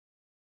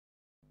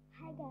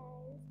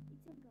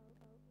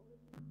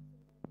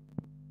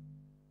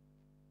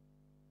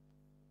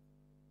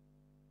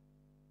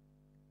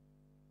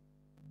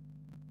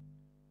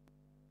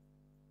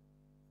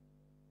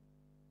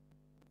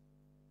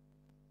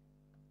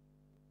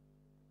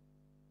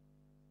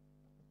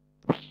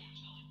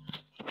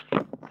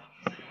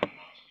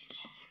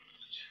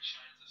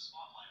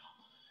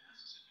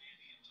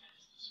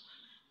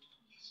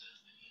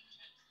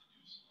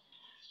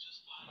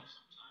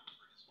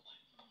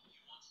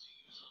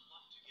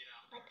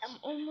I'm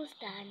almost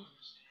done.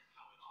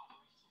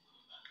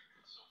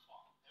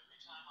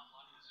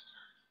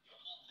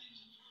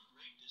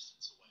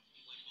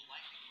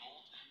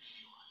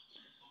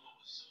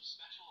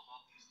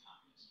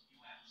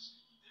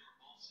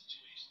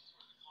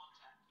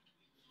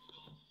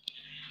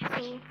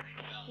 So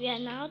we are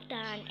now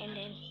done, and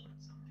then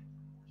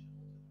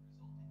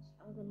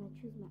I'm gonna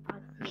choose my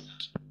outfit.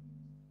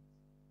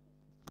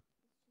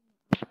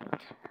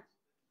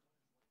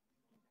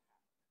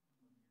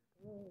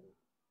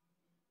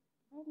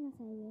 Right now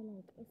I wear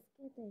like a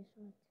skirt or a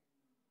short.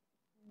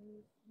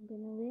 I'm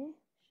gonna wear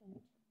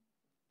short.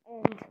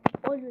 And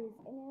always,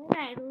 and when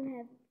I don't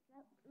have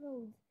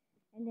clothes,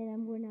 and then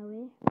I'm gonna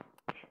wear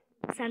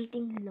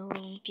something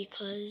long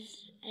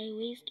because I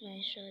waste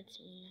my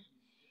shorts,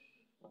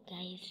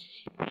 guys.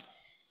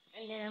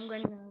 And then I'm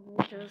gonna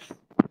wear those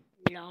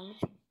long.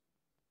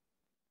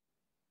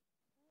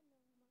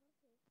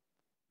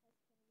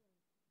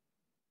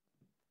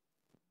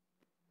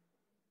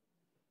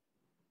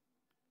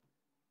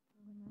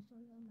 I'm gonna show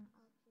you my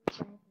outfit right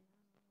now.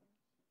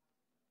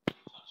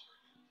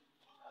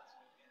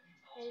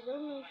 I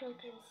don't know if you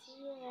can see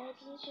it right.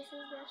 This is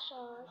the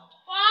short.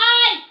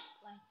 Why?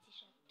 White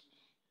t-shirt.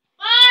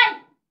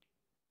 Why?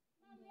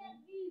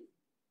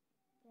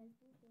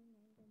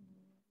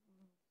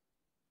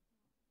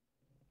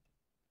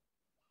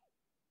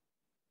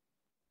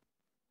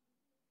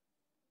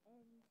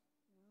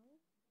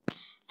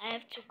 I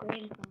have to go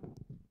and buy.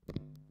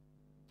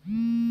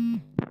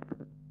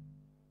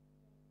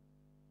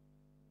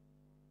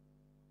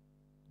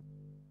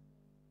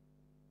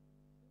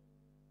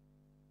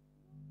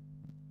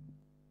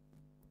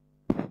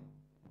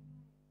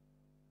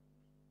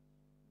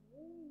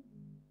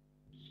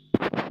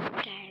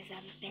 Guys,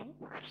 I'm back.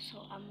 So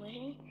I'm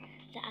wearing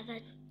the other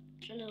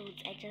clothes.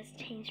 I just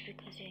changed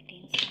because we're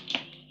doing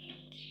something.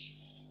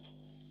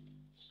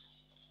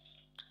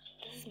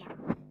 And this is my.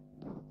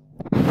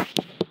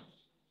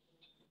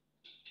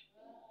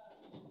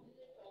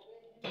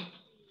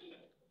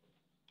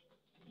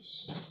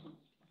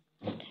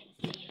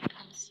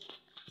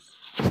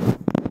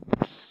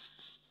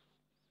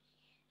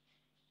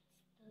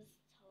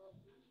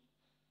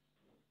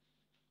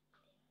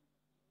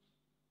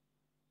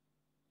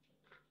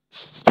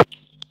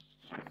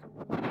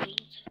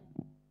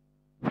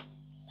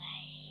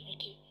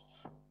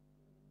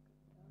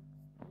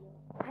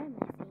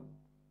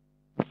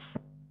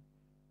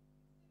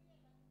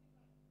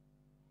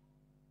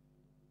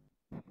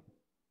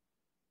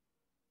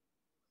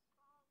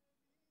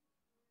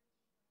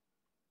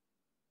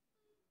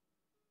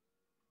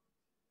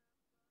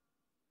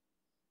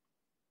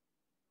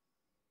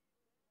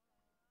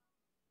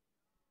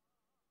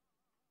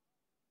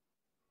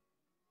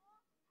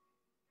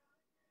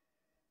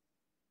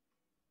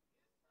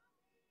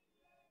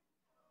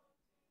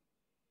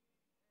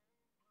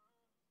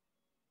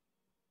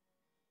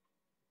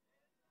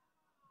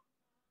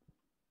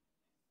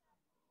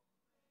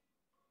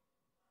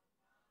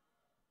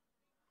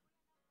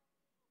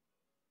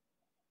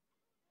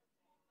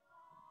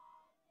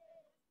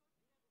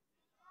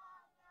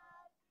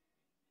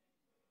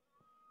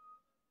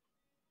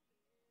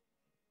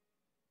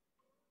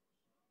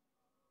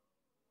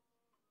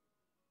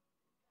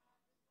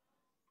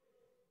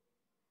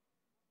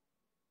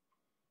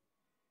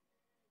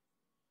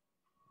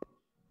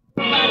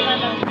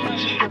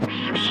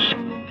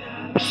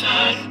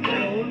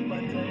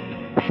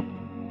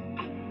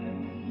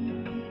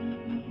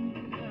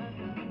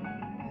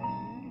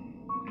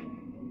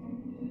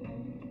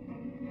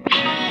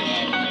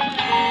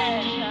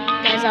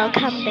 Guys, I'll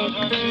come back.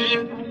 I'm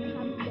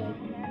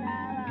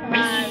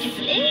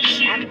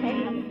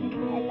having a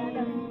lot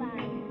of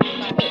fun.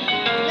 Not a lot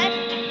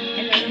of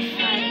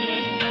fun.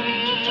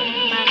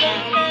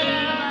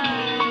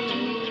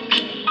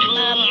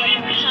 Mama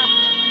gonna come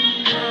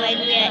when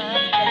we're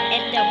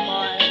at the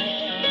mall.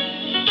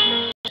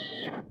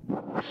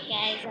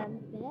 Guys, I'm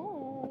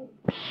back.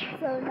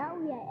 So now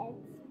we are at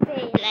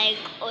Spain, like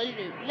always.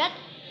 Not,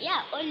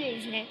 yeah,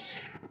 always.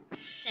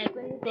 Like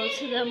when we go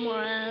to the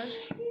mall,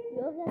 we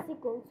obviously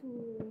go to,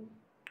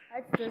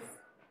 what's this?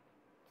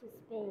 To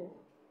Spain.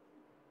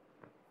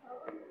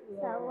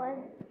 Someone.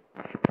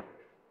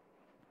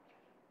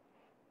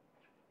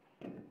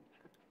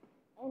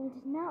 And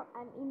now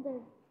I'm in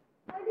the,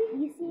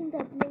 you see, in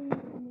the playing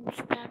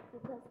stuff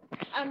because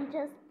I'm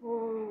just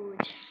bored.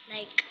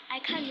 Like I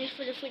can't wait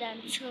for the food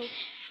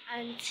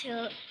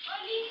until.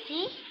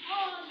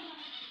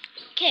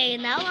 Okay,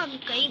 now I'm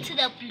going to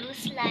the blue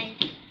slide.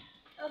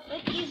 Am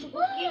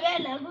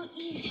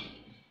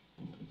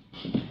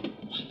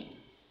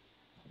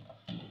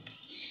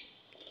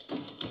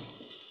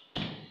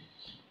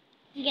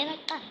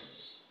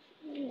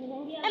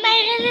I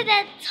really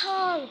that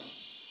tall?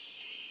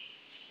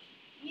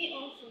 Me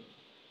also.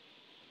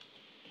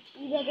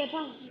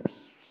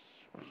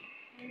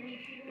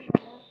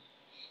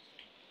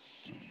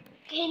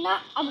 Okay, now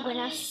I'm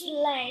gonna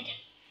slide.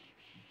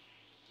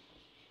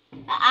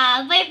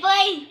 Bye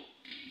bye.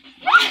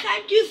 Why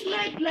can't you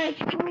slide like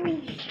this?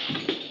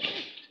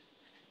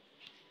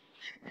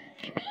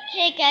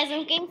 Okay, guys,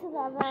 I'm going to the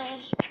other.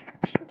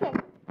 Okay,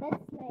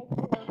 let's slide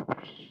below.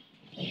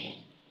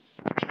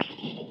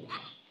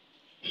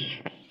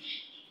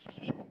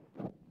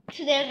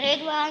 To the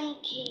red one.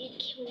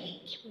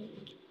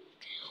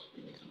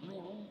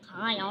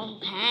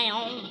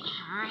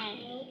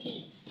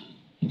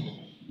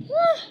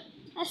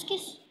 Let's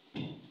kiss.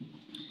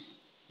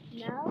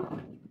 Now,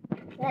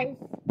 guys,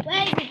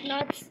 why is it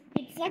not?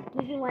 It's not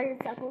giving what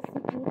it's supposed to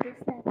do this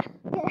time.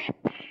 Okay.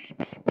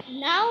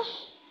 Now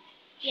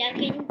we are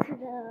going to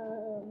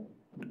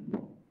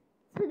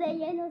the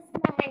yellow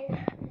slide.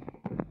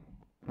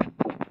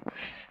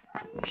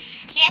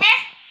 Yeah.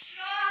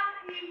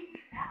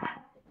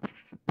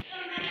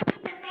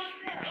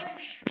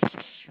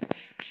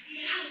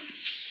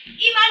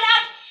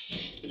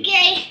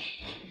 Okay.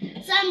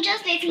 So I'm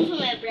just waiting for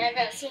my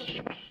brother. So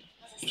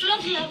slow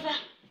lover.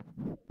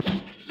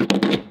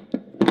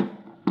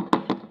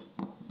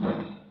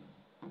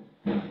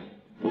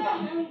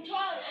 I'm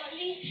tall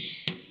only.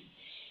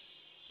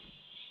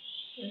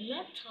 You're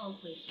not tall,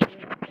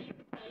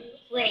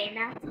 wait,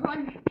 not tall.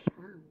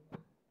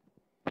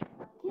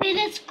 Okay,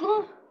 let's go.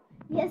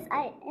 Yes,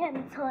 I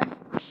am tall.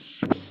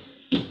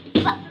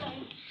 But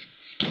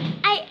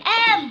I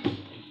am.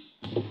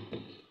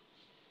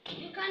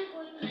 You can't go.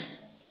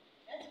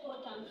 Let's go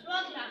down.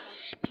 Frog lava.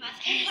 Must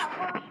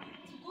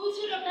go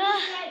to the blue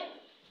slide.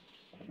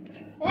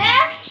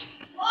 Where?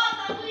 Go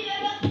to the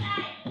yellow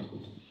slide.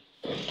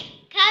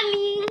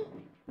 Coming.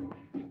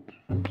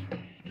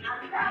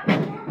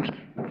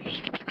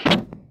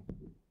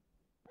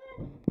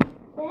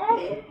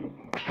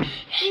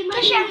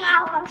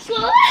 So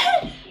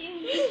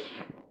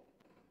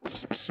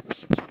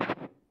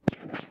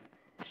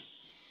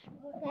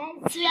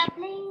guys, we are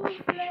playing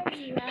Frog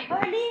Lava.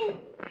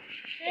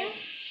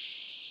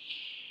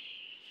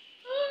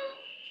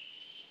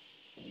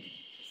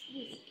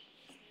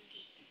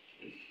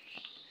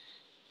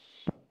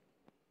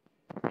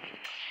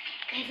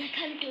 Guys, I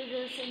can't do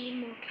this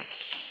anymore.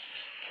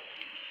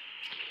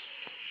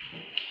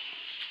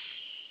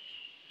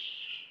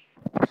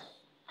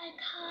 I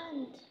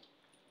can't.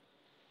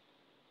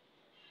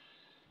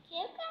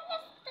 Okay,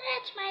 let's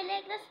stretch my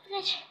leg. Let's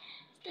stretch.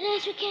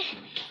 Stretch, okay.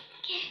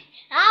 Okay.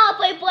 Ah,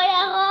 boy, a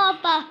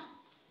roupa.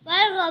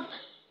 Vai, roupa.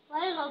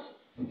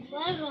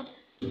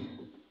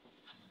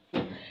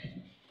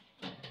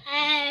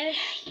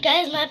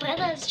 Guys, my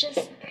brother is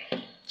just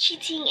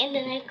cheating and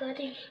then I got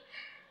him.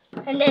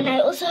 And then I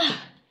also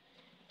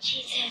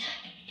cheated.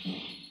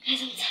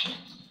 Guys, I'm tired.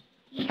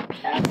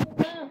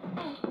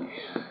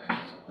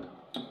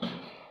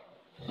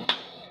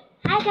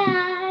 Hi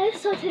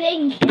guys, so today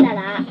I'm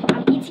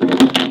eating.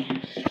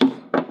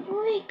 Oh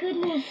my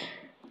goodness.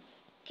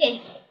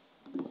 Okay.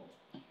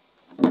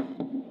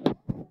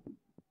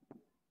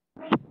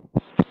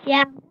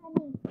 Yeah, I'm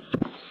coming.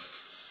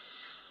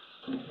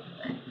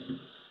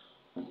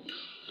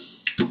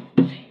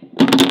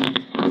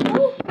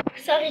 Oh,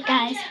 sorry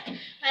guys,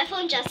 my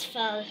phone just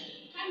fell.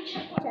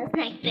 Just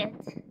like that.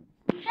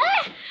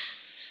 Ah!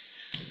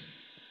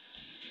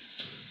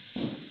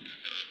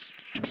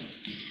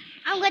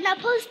 I'm gonna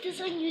post this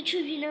on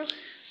YouTube, you know.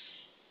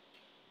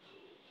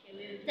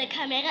 The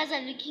cameras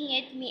are looking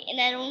at me and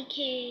I don't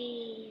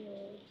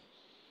care.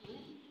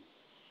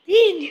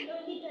 Dean!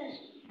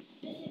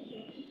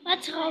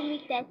 What's wrong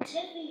with that?